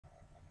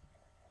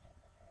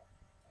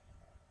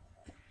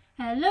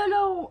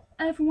Hello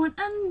everyone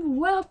and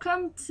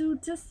welcome to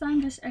this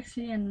time. There's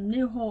actually a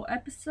new whole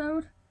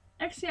episode.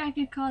 Actually I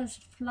can call this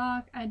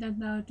vlog, I don't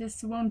know,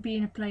 this won't be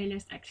in a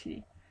playlist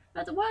actually.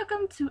 But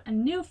welcome to a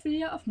new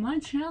video of my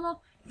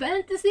channel,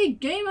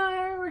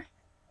 FantasyGamer!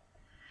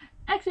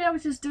 Actually I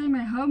was just doing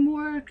my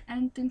homework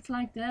and things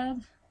like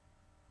that.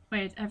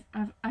 Wait,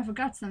 I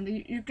forgot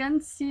something. You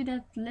can see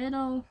that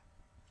little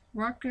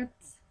rocket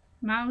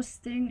mouse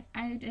thing.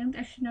 I didn't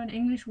actually know the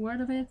English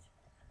word of it.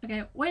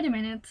 Okay, wait a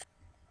minute.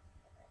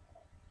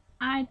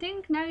 I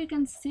think now you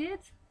can see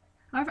it.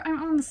 However,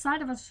 I'm on the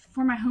side of it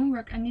for my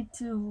homework. I need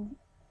to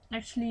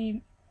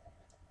actually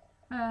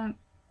think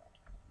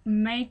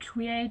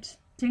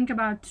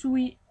about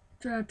tweet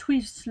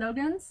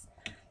slogans.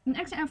 And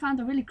actually I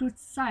found a really good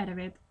side of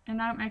it. And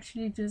now I'm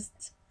actually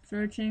just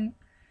searching.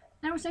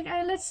 And I was like,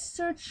 hey, let's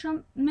search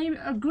maybe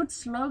a good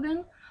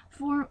slogan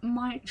for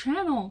my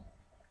channel.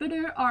 But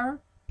there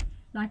are,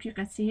 like you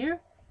can see here,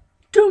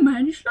 too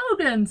many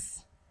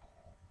slogans.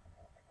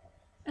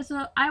 And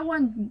so I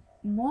want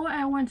more.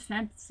 I want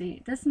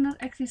fantasy. That's not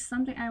actually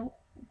something I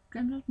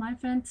can. My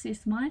fantasy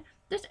is mine.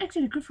 That's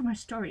actually good for my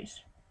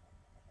stories.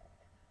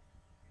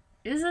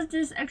 Isn't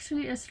this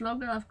actually a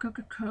slogan of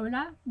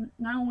Coca-Cola?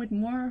 Now with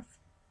more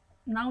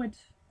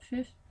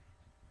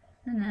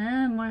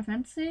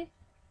fantasy.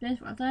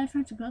 That's what I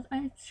forgot.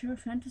 I sure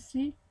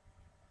fantasy.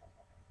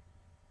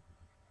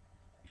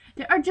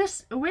 There are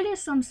just really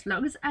some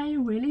slogans I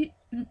really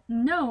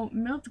know.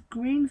 Milk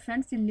green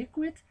fantasy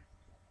liquid.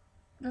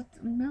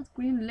 That milk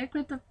green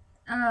liquid that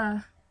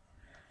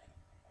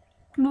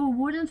who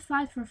wouldn't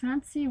fight for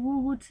fantasy?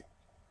 Who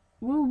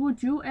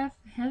would you have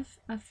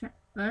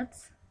a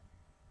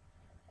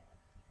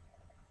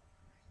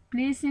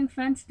pleasing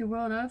fantasy the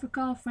world over?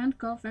 Call a friend,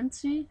 call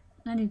fantasy.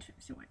 I need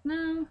fantasy right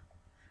now.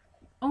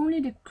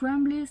 Only the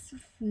crumbliest,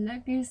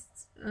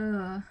 flaggiest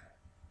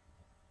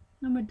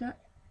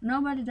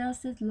nobody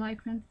does it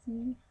like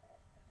fantasy.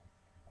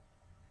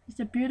 It's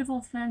a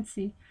beautiful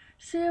fantasy.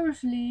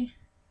 Seriously.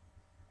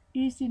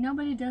 Easy,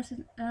 nobody does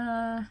it.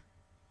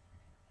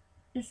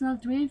 It's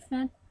not dream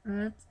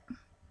but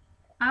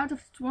out of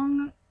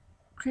strong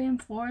cream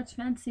forwards,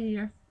 fancy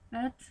your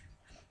fat,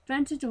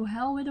 fancy to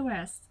hell with the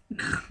rest.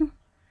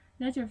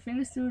 Let your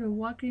fingers do the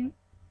walking.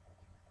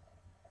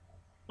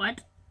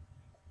 What?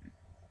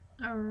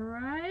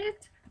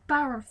 Alright,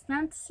 power of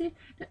fantasy.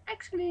 That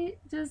actually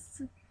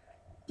just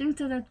things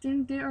that I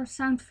think they are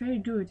sound very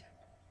good.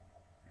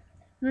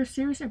 We're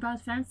serious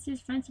about fantasy.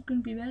 Fantasy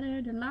couldn't be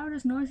better. The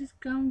loudest noises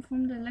come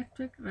from the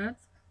electric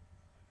earth.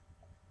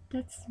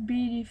 That's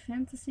BD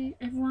fantasy.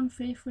 Everyone's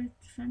favorite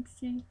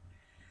fantasy.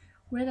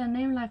 With a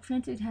name like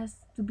fantasy, it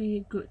has to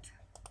be good.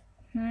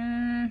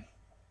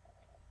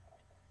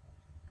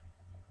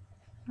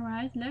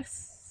 Alright, let's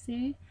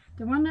see.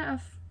 The wonder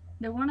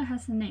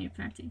has a name,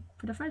 fantasy.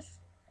 For the first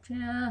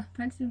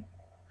fantasy.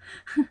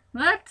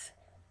 What?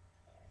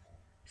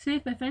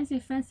 Saved by fantasy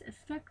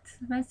effect.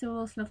 Fantasy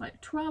rules love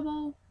like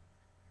trouble.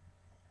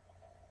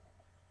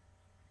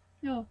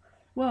 Yo,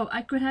 whoa,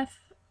 I could have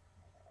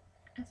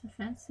as a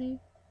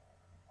fancy.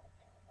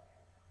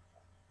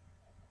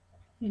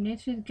 You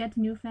need to get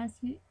new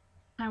fancy.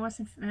 I was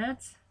a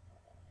vet.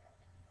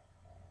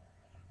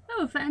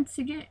 Oh,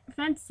 fancy,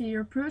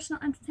 your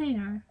personal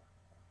entertainer.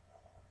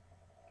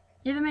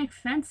 If I make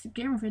fancy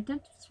game of it,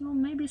 that will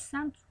maybe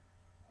sound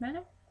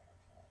better.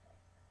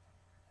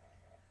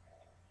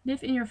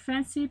 Live in your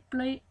fancy,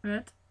 play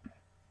it.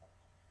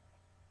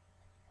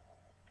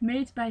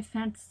 Made by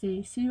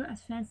fantasy. See you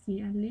as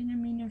fantasy. And leaner,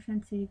 meaner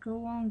fantasy.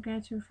 Go on,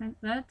 get your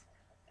fantasy.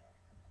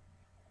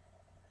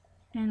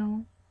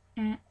 And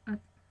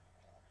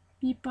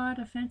be part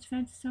of fantasy.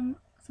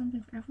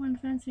 Something for everyone.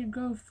 Fantasy.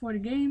 Go for the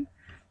game.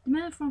 The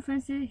man from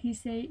fantasy, he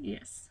say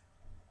yes.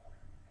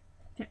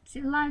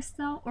 Fantasy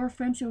lifestyle or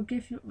fantasy will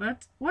give you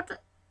what?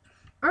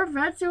 Or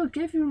fantasy will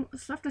give you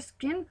softer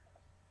skin.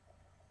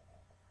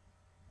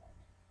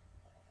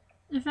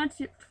 The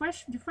fantasy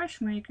the fresh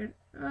maker.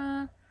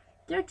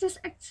 They're just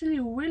actually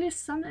really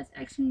some that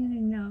actually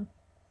know.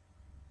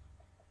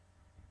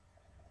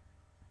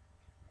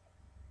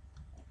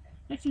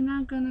 Actually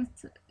not gonna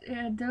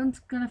don't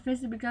gonna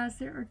face it because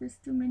there are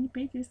just too many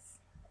pages.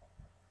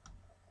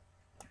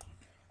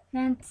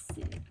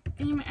 Fantasy.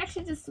 And you may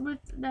actually just with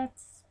that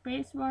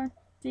spacebar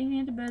thing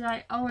in it, but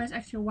I always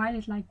actually write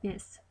it like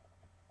this.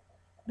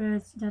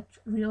 But that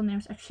real name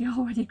is actually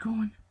already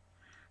gone.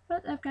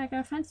 But okay, I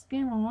got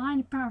FantasyGamer online,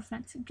 the power of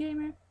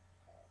FantasyGamer.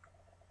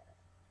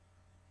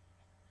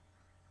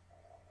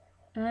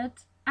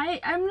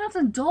 I'm not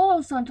a doll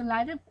or something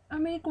like that. I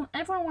mean,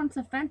 everyone wants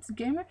a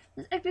FantasyGamer.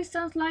 This actually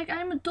sounds like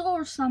I'm a doll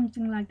or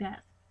something like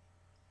that.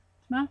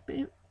 Might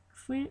be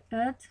free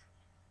at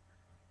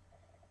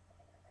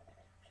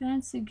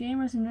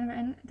FantasyGamers and never,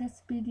 and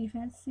that's BD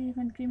fantasy.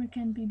 FantasyGamer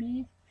can be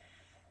beat.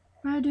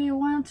 Where do you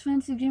want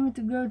FantasyGamer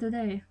to go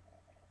today?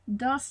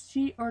 Does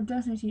she or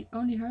doesn't she?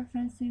 Only her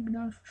fantasy,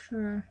 not for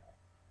sure.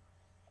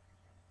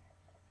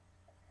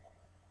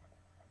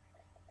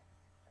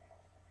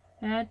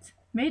 What?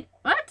 Made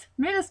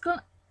us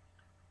gonna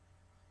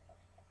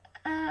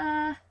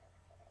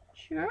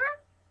Sure?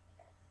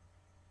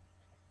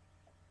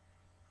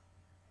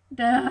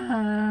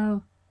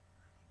 No.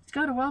 Let's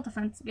go to World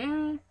Defense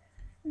again.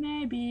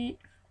 Maybe.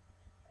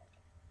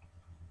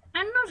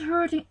 I'm not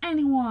hurting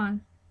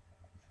anyone.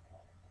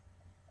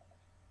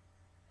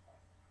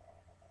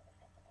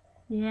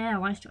 Yeah,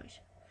 wise choice.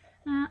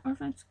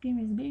 Orphan's game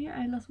is bigger.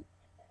 I lost.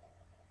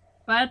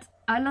 But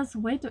I lost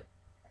weight.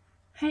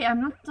 Hey,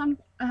 I'm not done.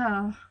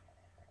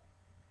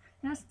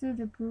 Let's do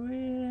the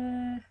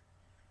bridge.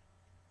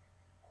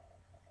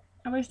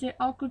 I wish they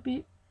all could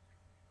be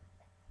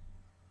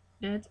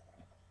dead.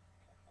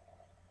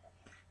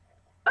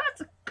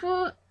 But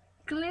cool.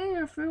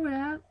 Clear through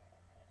without.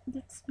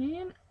 That's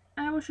mean.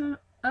 I will show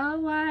a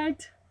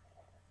white.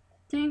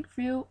 Think,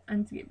 feel,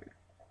 and giver.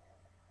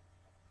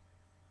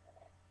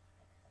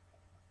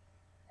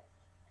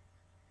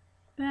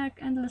 Back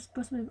endless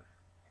possible.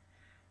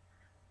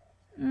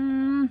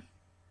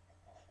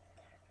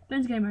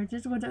 FantasyGamer,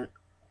 this would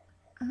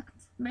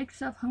make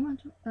yourself home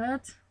to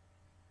that.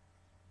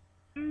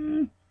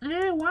 I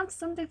really want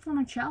something for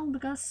my channel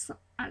because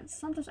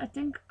sometimes I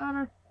think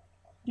other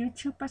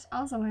YouTubers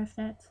also have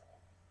that.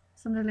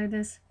 Something like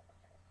this.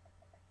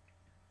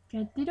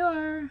 Get the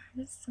door.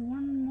 It's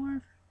one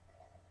more.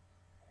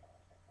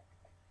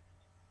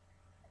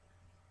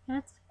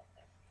 That.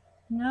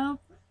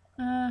 Nope.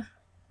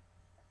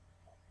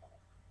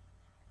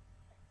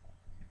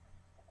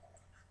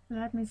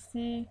 Let me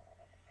see.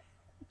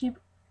 Keep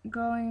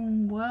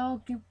going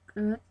well. Keep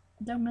good.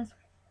 Don't mess.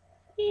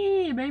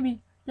 Eee,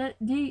 baby.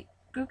 The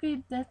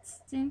cookie that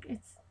stink.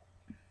 It's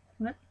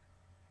what?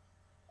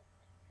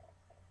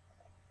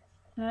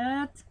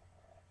 That.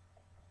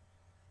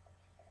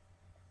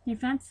 The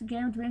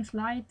FantasyGamer drinks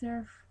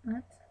lighter.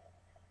 What?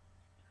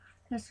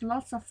 There's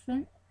lots of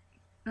things.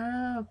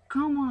 Oh,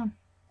 come on.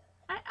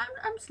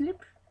 I'm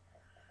asleep.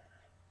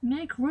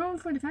 Make room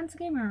for the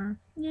FantasyGamer.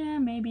 Yeah,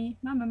 maybe.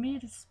 Mamma mia,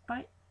 the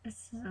spy.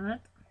 It's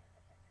what?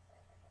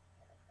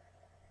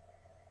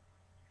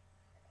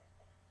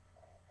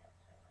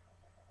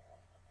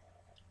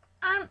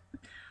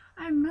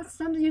 I'm not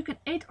something you can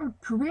eat or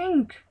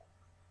drink.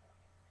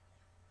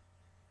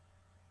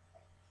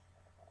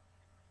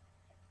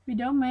 We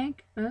don't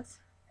make it.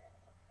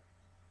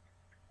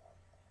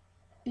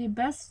 The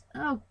best.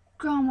 Oh,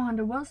 come on.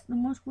 The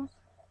most good.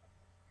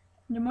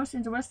 The most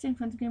interesting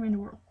fantasy game in the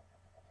world.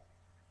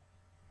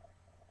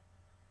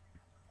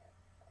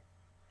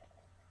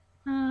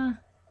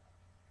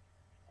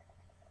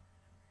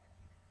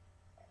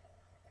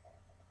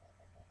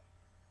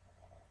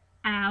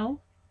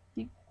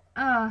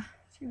 Ow.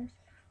 Serious.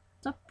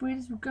 Top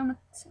breeders will come at.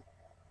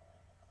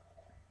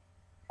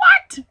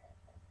 What?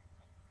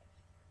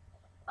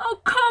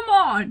 Oh, come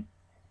on.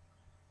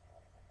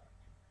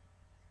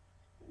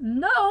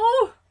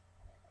 No.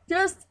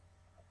 Just.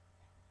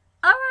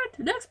 Alright,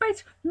 next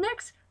page.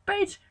 Next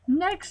page.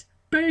 Next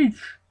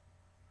page.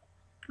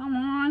 Come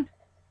on.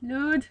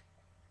 Dude.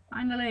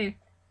 Finally.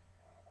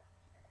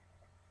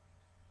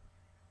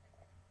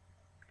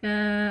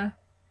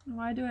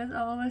 Why do I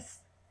always...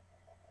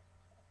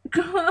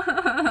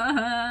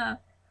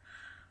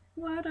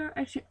 Why do I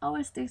actually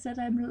always think that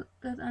I'm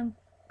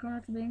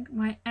gonna think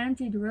my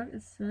anti-drug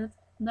is set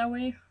that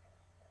way?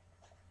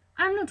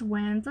 I'm not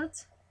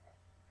wanted.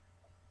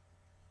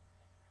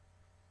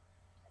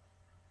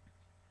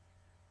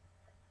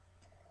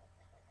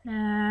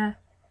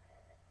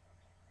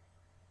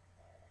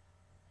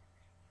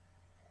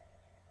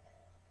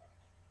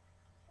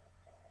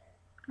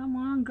 Come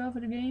on, go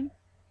for the game.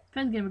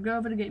 FantasyGamer,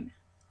 go for the game.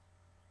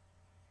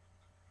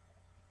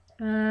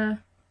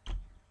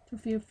 To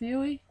feel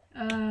Fury.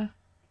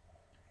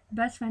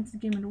 Best fantasy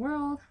game in the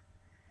world.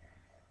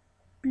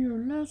 Pure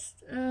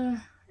lust.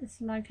 It's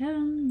like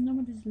heaven.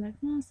 Nobody's like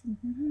us.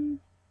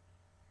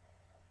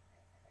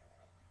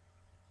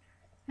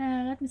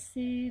 Let me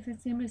see if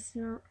it's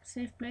your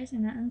safe place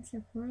in an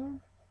unsafe world.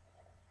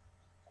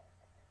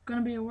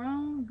 Gonna be a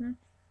world. Good.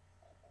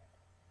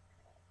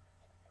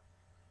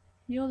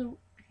 Heal the.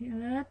 Heal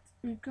that.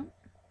 We come.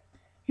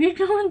 Here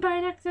going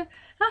by doctor.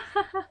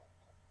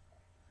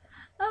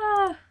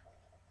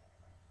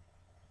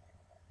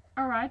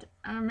 Alright,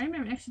 maybe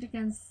I actually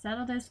can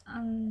settle this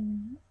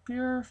on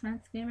pure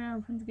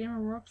FantasyGamer. FantasyGamer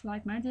works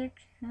like magic.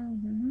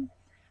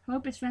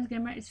 Hope it's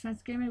FantasyGamer. It's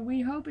FantasyGamer.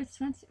 We hope it's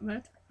Fantasy.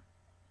 What?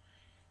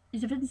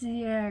 It's a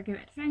fantasy game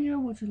adventure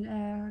which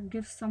will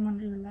give someone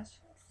a less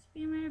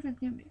FantasyGamer.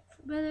 FantasyGamer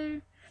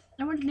better.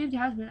 I want to leave the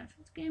house without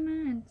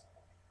FantasyGamer, and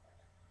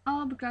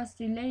all because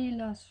the lady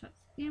lost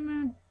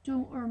FantasyGamer.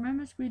 2 or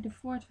members with the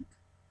 4th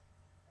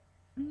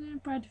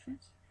Pride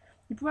Defense.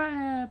 The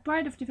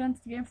pride of defense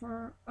the game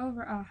for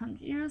over 100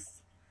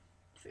 years.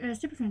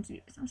 Stupid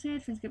fantasy is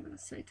unsafe. FantasyGamer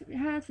goes straight to your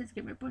head.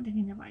 FantasyGamer pointing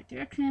in the right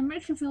direction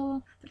makes you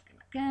feel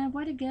FantasyGamer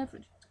why the gap.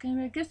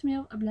 FantasyGamer gives me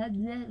a blah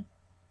blah.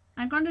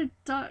 I'm gonna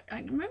talk.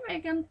 Maybe I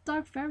can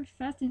talk very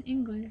fast in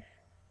English.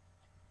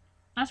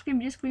 I scream,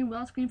 this scream,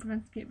 well scream for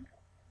FantasyGamer.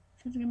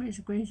 FantasyGamer is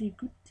crazy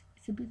good.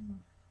 It's a beautiful.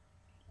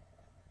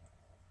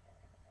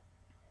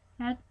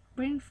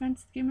 Bring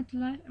FantasyGamer to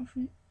life.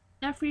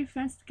 Every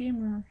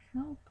FantasyGamer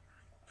help.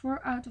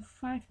 4 out of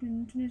 5 the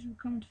internet will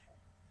comment.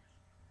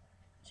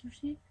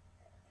 Seriously?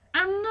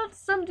 I'm not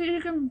something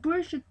you can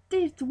brush your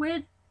teeth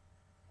with.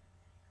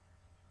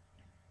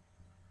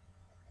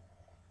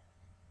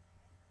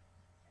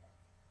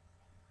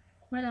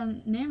 Well, a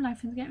name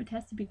like FantasyGamer, it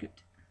has to be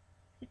good.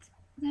 It's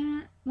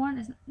the one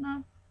is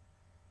not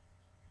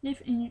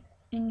live in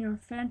your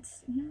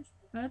fans,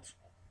 but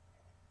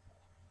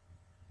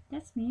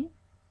that's me.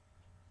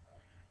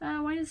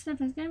 When you say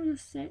FantasyGamer, you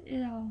say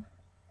it all.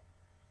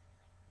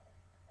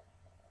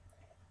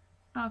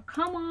 Oh,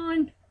 come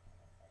on!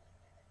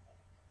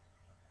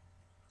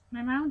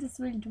 My mouth is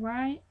really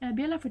dry.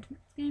 Be alive for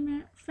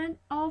FantasyGamer.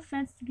 All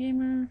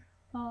FantasyGamer.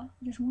 Oh,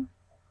 there's more.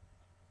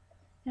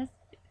 That's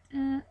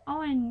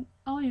all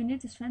you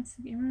need is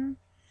FantasyGamer.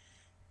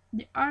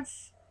 The art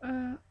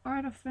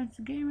of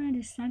FantasyGamer.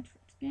 The sound of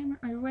FantasyGamer.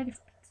 Are you ready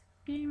for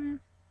FantasyGamer?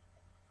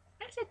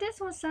 Actually, this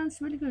one sounds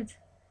really good.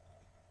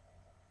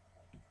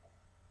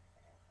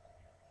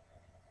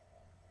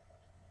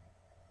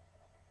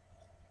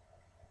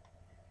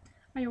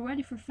 Are you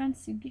ready for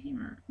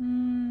FantasyGamer?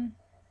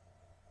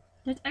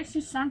 That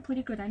actually sounds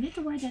pretty good. I need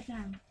to write that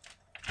down.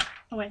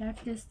 Oh wait, I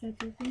have this.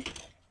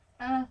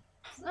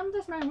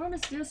 Sometimes my room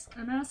is just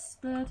a mess,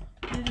 but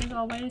it is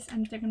always,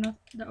 and I'm not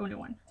the only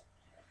one.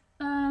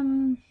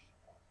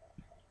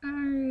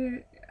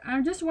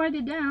 I just write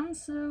it down,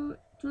 so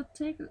it will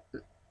take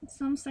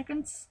some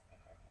seconds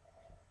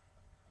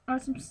or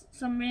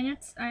some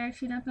minutes. I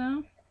actually don't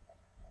know.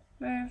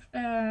 But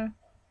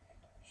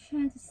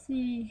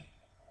fantasy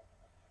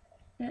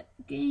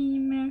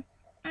gamer.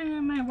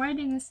 My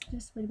writing is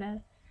just really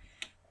bad.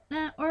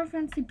 Or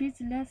fantasy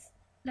beats less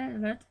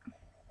bit.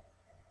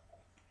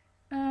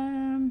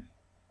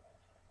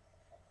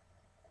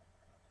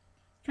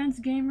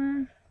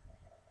 FantasyGamer.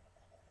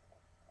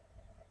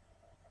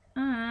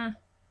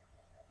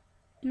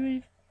 Do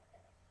it.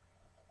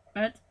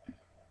 But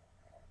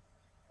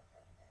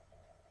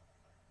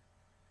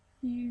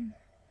you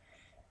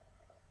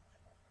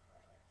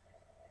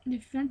the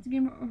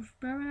FantasyGamer of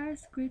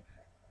Paradise. Great.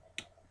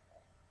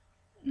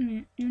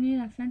 Yeah, you need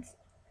a fence.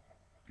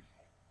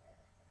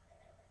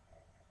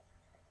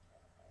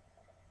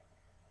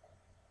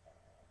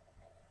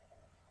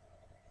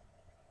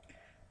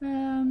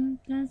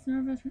 Dance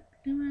nervous.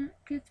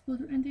 Kids will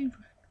do anything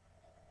for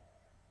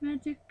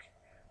magic.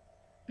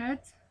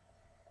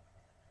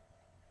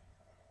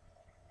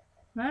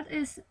 What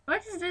is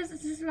this?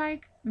 Is this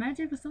like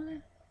magic or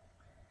something?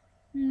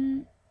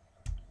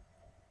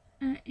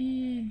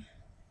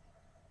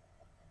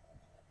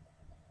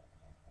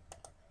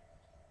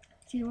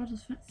 See what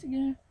is fancy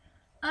again?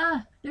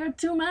 Ah, there are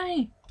too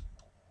many.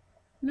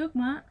 Look,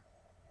 ma.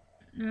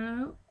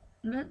 No,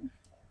 that.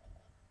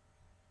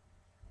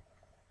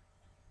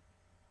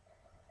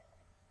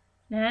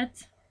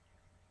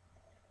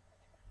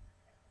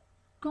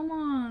 Come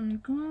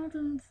on,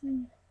 don't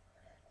see.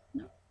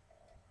 No.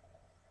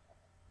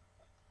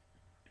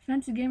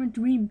 FantasyGamer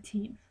Dream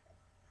Team.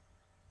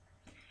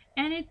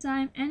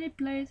 Anytime, any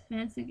place,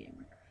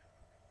 FantasyGamer.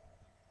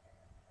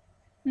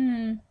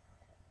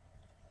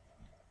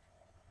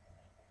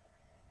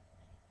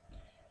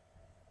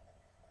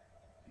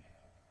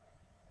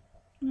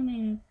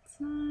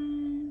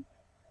 Anytime,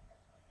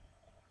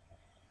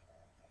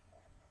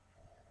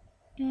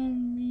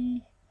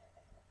 any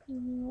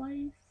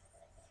place,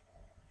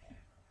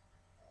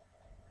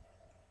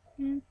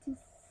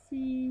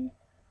 fantasy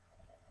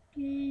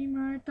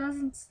gamer.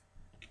 Doesn't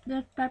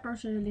that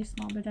pepper's really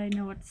small, but I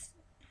know it's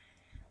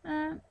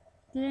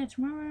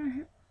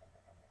tomorrow.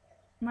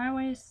 My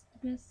way is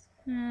this.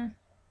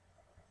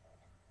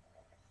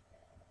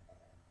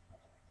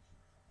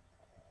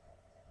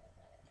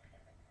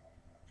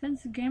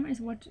 FantasyGamer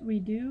is what we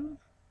do.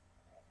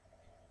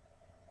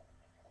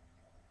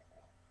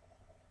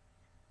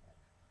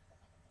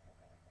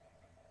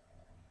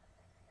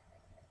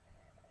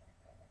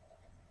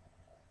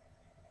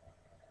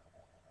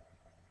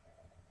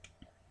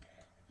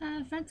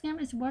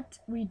 FantasyGamer is what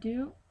we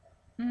do.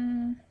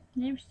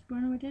 Maybe it's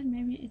born with it.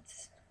 Maybe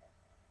it's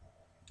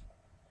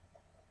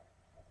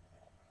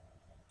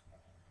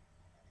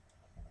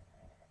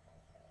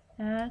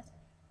that.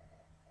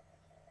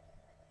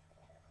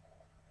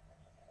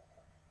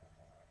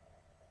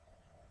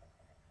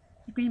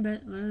 Green,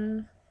 but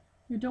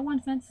you don't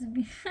want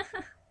fantasy.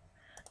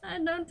 I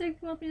don't think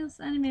it will be as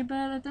enemy, but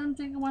I don't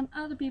think I want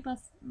other people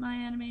as my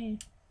enemy.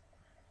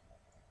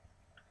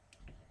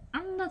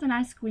 I'm not an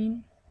ice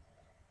queen.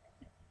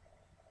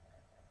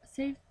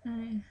 Safe.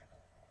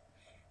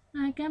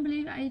 I can't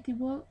believe I ate the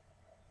wall.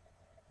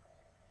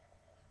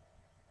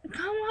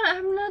 Come on,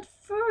 I'm not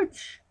food.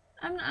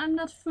 I'm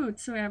not food.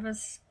 Sorry, I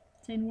was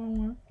saying one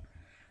word.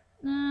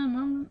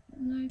 Mom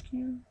like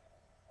you.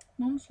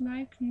 Mom's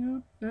like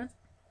you, but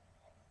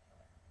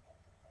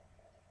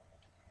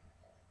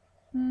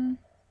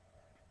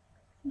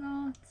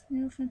not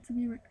new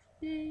fantasy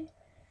today.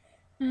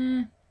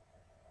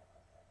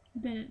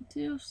 Better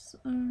too.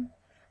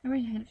 I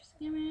already had a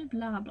skim.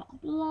 Blah blah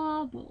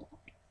blah blah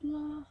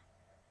blah.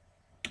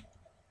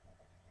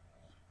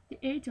 The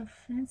age of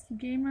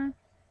FantasyGamer.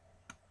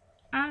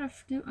 out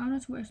of the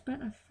owners who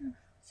expect of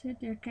said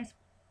their cats.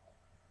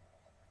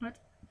 What?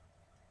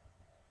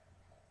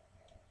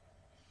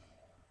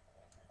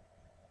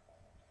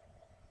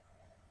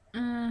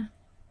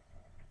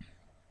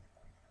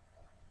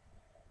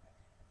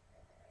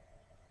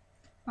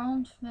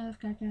 Even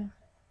kijken.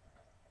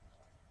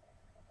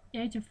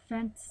 Age of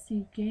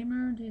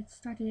FantasyGamer. Dit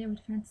startte hier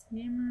met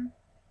FantasyGamer.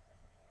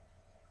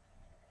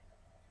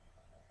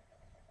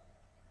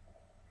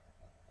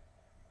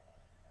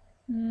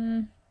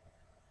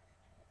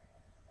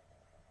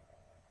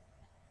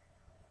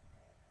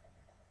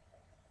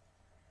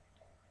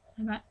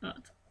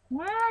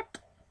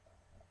 What?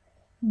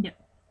 No.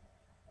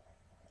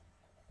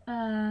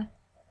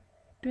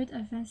 Bit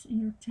advanced in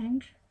your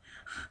tank.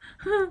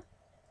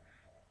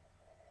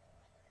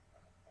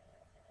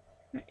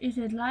 Is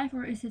it live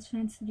or is it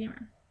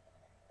FantasyGamer?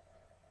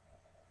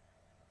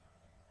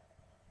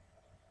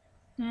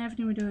 Nee,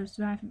 everything we do is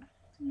driving.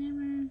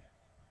 Never.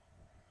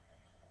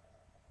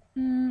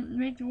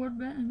 Make the word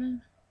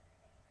better.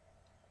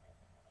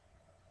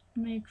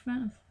 Make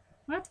fun of.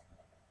 What?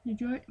 You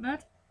joy?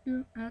 What?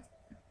 You what?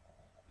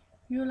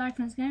 You like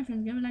FantasyGamer?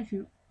 FantasyGamer likes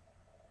you.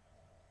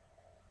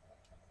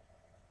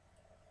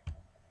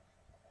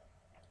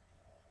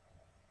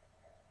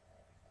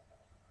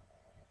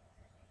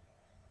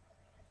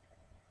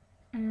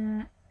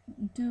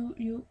 Do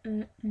you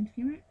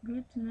FantasyGamer?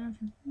 Good to know.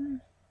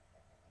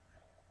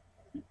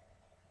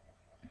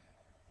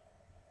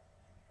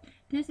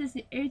 This is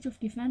the age of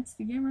the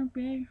FantasyGamer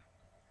player.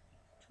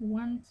 To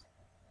want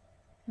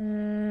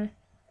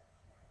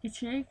it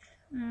shake.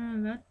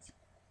 What?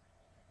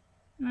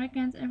 Why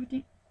can't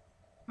everything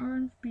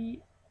orange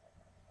be?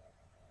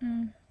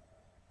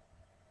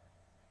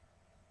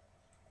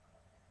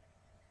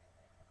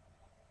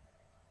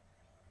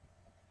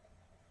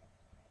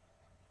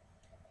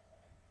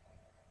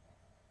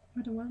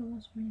 What the world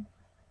was waiting for.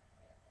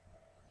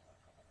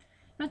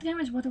 What game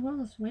is what the world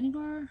was waiting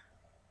for?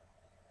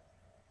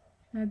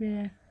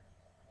 Maybe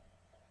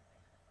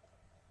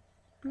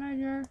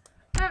pleasure.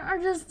 There are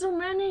just too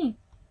many.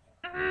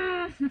 There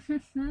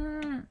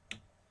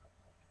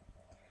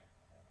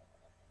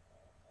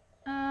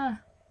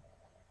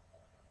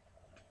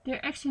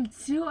are actually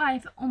two I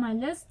have on my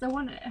list. The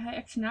one I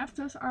actually have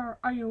those are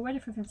you ready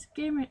for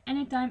FantasyGamer?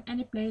 Anytime,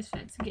 any place,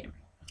 FantasyGamer.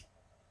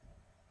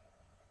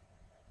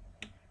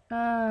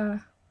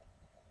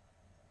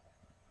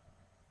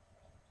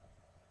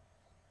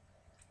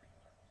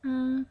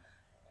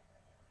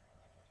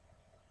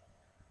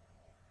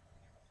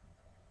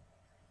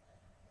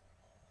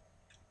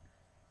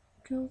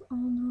 Killed all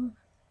the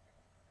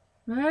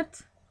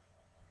what?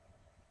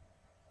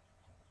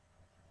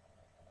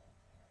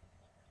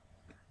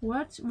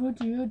 What would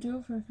you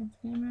do for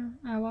FantasyGamer?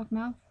 I walk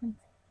mouth.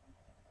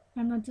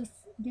 I'm not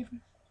just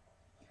different.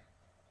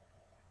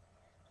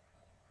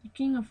 The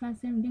king of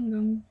FantasyGamer ding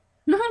dong.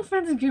 Non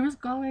FantasyGamer's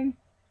calling.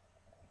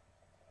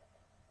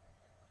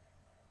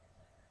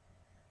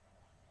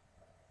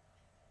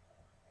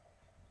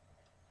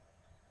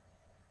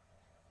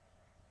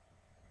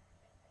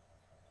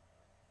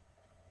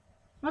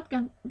 What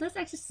can that's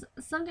actually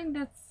something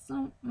that's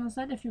on the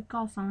side if you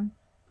call someone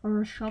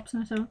or shops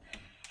and so.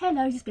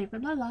 Hello, this paper,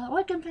 blah blah.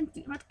 What can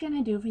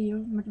I do for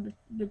you?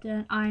 But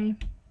then I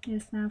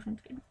is now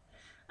FantasyGamer.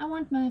 I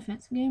want my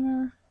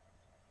FantasyGamer.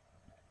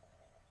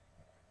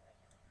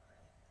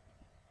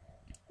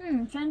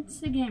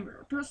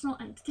 FantasyGamer, personal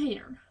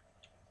entertainer.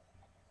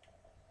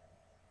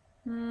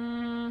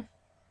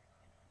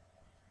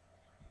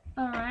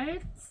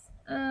 Alright.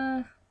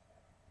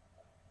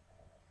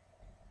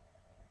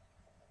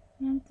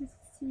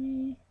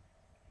 Fantasy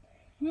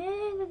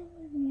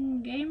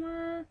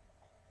gamer.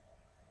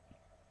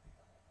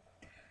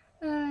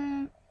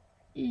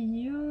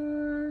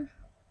 Your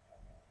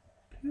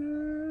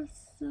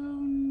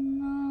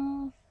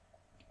personal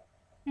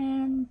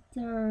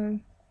entertainer.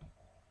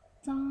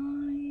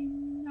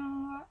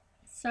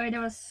 Sorry,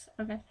 that was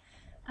okay.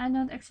 I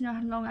don't actually know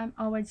how long I'm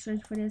always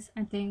searching for this.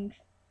 I think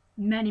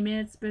many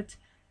minutes, but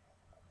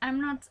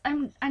I'm not.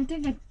 I'm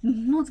thinking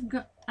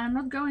I'm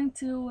not going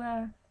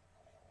to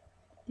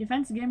the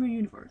FantasyGamer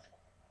universe.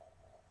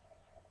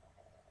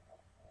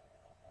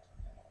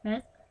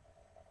 What?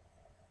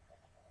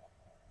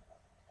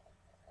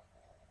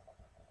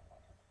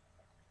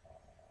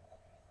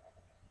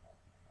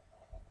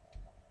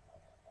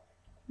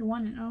 The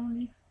one and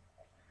only.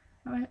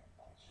 Alright.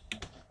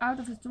 Out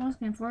of his once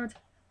game forward.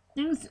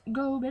 Things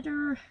go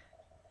better.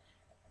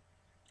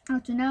 How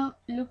to now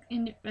look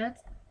in the bed.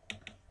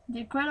 The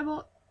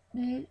incredible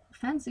the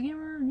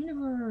FantasyGamer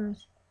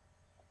universe.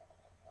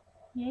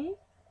 Yay.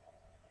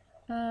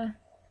 Have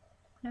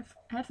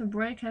a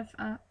break,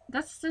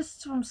 that's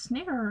just from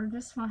Snigger.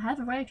 Just from have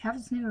a break, have a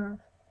Snigger.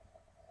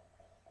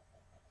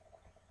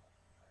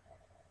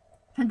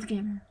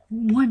 FantasyGamer.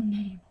 One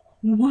name.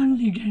 One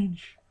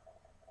lineage.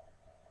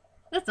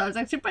 That sounds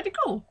actually pretty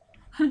cool.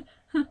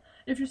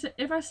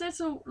 If I said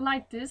so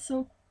like this,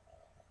 so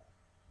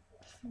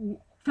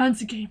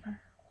FantasyGamer.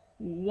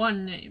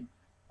 One name.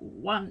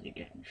 One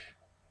lineage.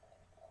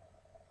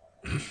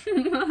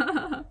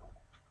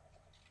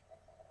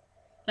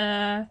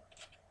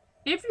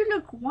 If you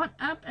look one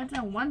up and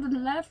then one to the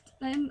left,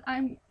 then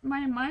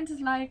my mind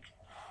is like,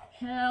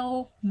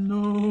 hell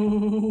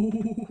no.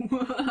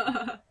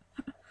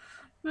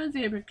 But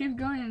yeah, but keep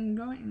going and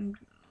going.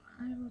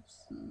 I would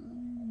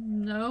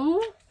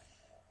no.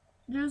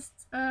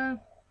 Just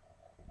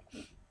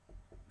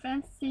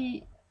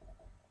fancy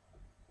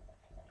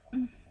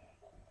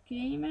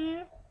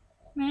gamer.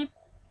 Maybe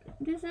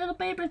this little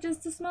paper is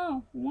just too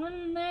small.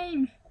 One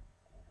name.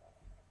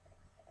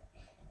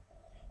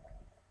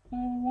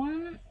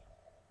 One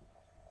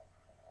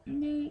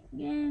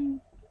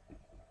again.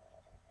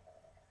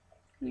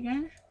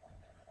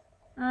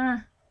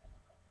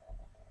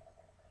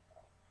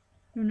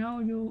 You know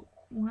you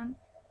want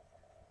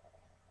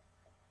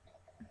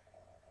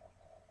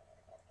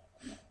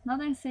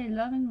nothing say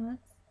loving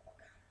words.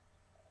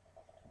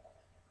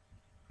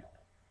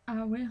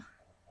 I will.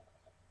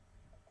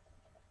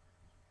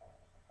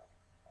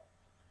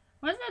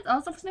 What's that?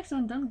 Also for next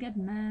one, don't get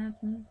mad.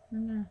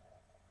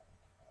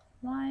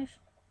 Life.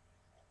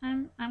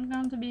 I'm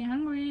going to be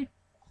hungry.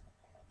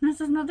 This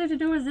has nothing to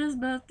do with this,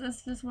 but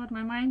it's just what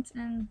my mind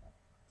and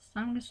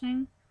stomach is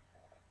saying.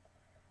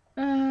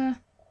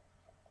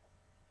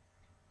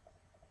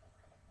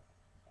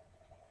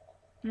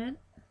 It.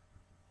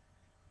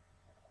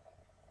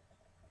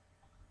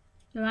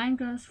 The line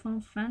goes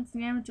from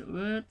FantasyGamer to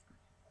Word.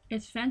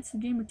 It's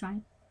FantasyGamer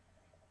time.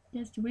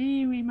 This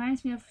really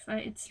reminds me of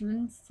it's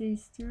Lindsay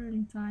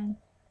Sterling time.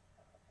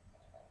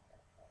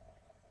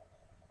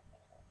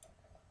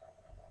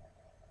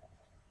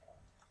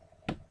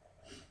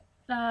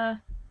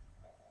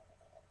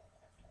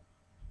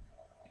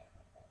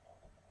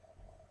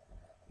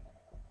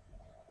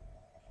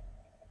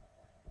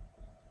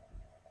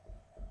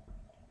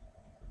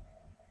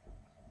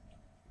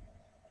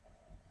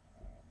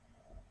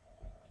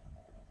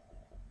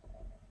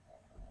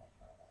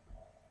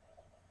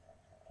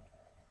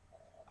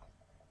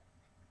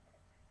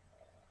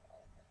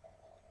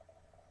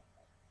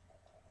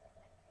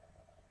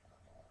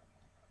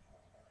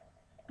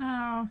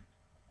 Oh,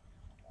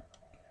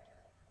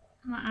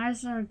 my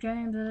eyes are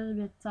getting a little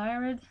bit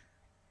tired.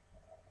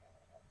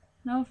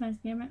 No offense,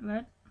 gamer,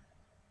 but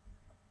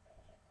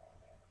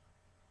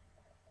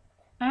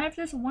I have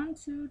just 1,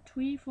 2,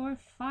 3, 4,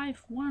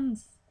 5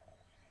 ones.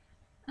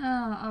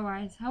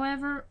 Alright.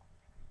 However,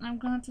 I'm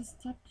gonna just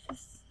stop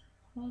this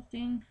whole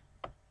thing.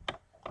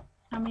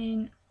 I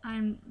mean,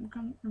 I'm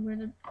a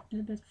little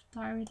bit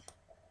tired.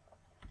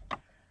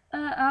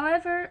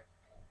 However,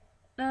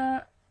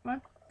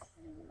 what?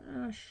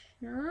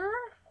 Sure.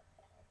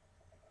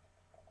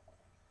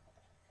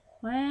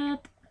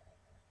 What?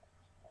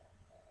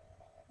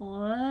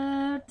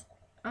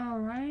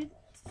 Alright.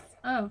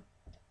 Oh.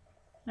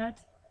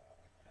 That's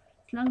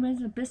long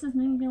as a business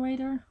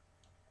manipulator.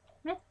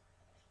 What?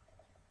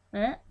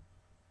 What?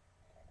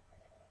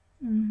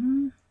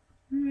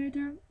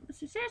 Later.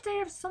 Seriously, I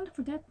have something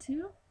for that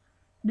too?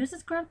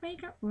 Business card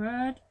maker?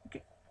 What?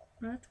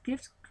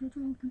 Gifts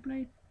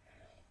template.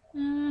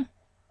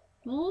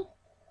 Bull?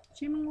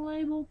 Shimming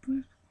label.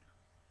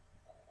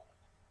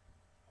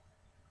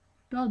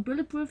 Belt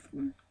bulletproof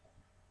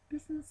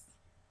business.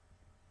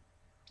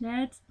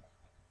 That.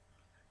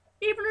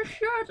 Even a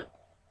shirt.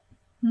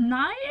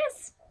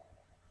 Nice.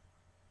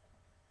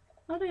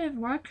 Oh, they have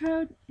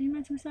workout.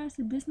 Image besides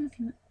the business.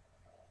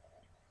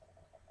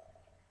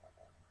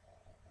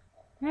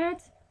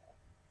 That.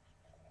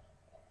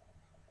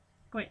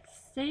 Wait.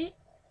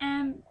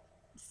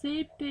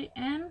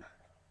 CPM.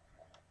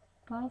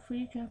 Power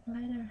free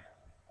calculator.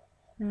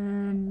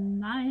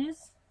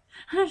 Nice.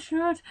 A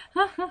shirt.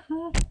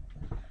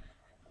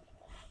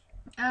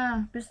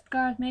 Business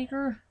card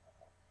maker.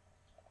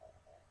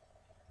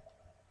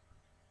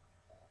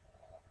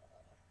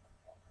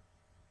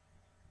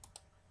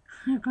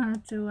 I'm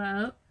gonna do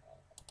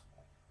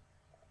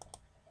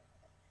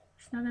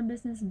it's not a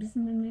business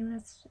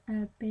names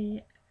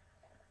pay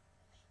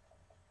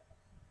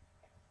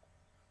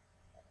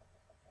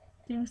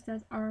things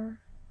that are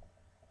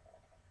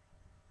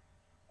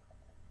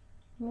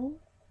low.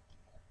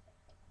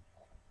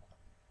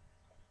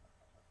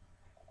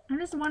 I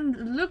just want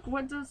to look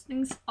what those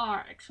things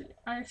are actually.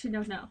 I actually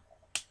don't know.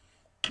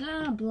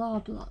 Blah blah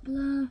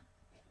blah.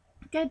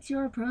 Get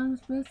your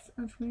problems with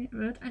a free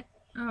word.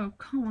 Oh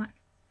come on.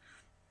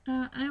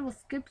 I will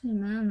skip the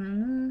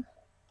man.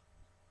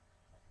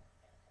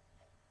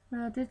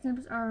 These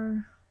names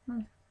are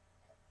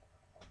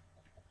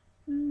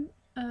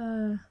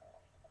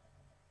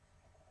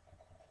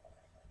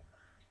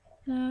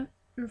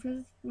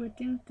reverse would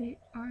think they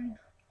are.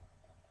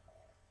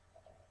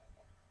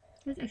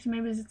 This actually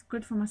maybe it's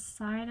good for my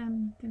side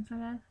and things like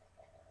that.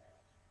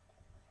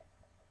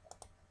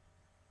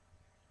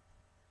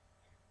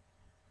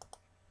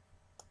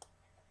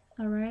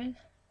 Alright.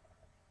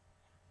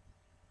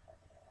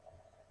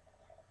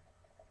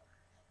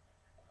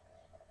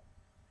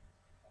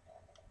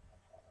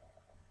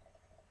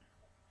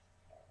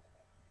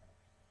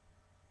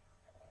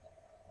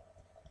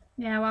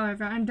 Yeah,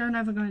 whatever, I don't know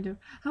what I'm gonna do.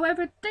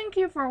 However, thank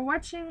you for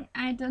watching.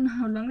 I don't know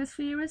how long this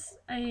video is.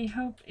 I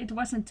hope it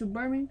wasn't too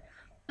boring.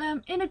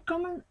 In the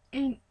comment,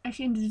 in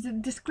the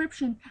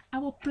description, I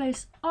will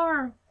place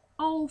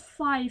all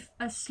 5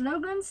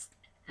 slogans.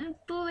 And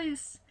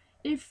please,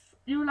 if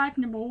you like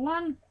number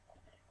 1,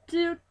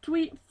 2,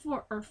 3,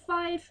 4, or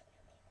 5,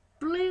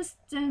 please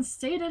then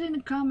say that in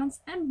the comments,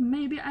 and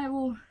maybe I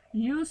will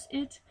use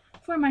it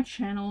for my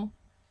channel.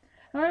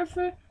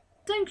 However,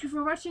 thank you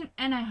for watching,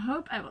 and I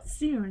hope I will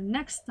see you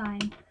next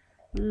time.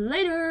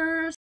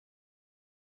 Later!